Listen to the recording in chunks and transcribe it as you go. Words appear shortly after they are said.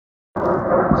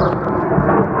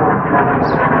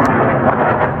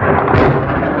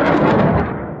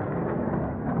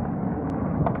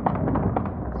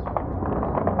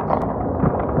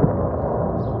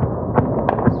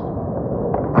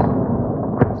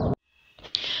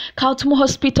Khartoum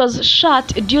hospitals shut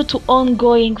due to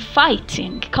ongoing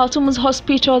fighting. Khartoum's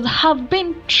hospitals have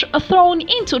been thrown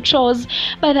into chaos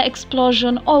by the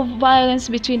explosion of violence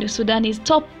between the Sudanese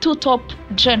two top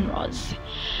generals.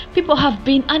 People have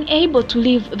been unable to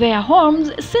leave their homes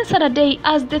since Saturday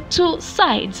as the two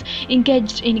sides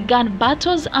engaged in gun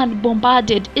battles and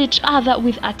bombarded each other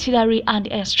with artillery and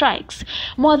airstrikes.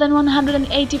 More than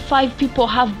 185 people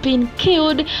have been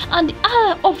killed and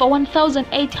over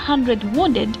 1,800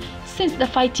 wounded since the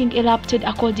fighting erupted,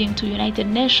 according to United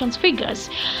Nations figures.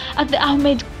 At the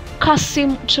Ahmed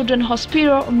Qassem Children's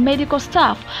Hospital, medical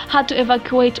staff had to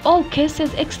evacuate all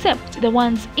cases except the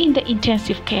ones in the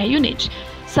intensive care unit.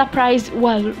 Surprise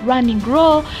while running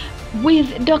raw,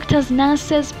 with doctors,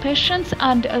 nurses, patients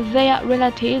and their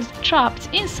relatives trapped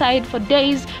inside for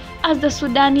days as the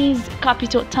Sudanese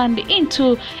capital turned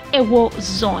into a war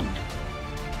zone.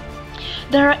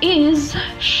 There is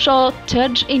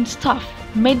shortage in staff,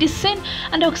 medicine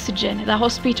and oxygen. The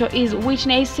hospital is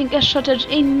witnessing a shortage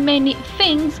in many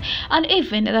things and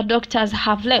even the doctors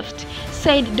have left,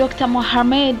 said Dr.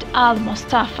 Mohamed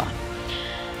al-Mostafa.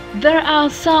 There are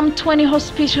some 20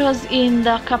 hospitals in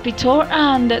the capital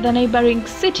and the neighboring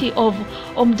city of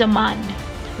Omdurman.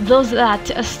 Those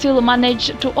that still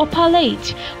manage to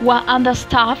operate were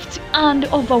understaffed and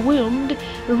overwhelmed,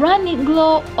 running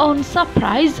low on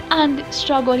supplies and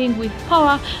struggling with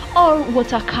power or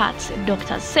water cuts,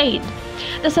 doctors said.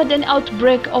 The sudden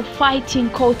outbreak of fighting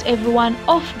caught everyone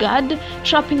off guard,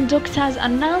 trapping doctors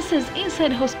and nurses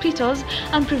inside hospitals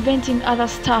and preventing other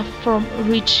staff from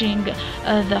reaching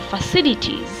the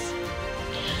facilities.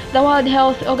 The World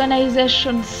Health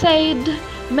Organization said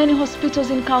many hospitals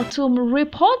in Khartoum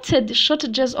reported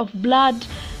shortages of blood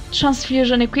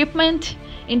transfusion equipment,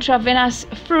 intravenous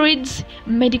fluids,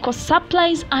 medical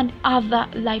supplies and other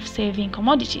life-saving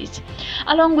commodities.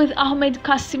 Along with Ahmed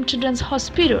Qassem Children's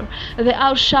Hospital, the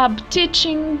Al-Shab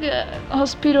Teaching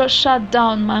Hospital shut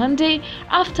down Monday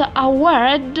after a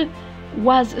word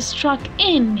was struck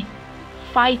in.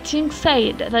 Fighting,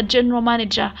 said the general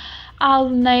manager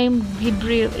Al-Naim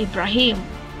Gibril Ibrahim.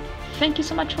 Thank you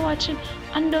so much for watching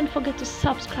and don't forget to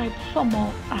subscribe for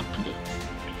more updates.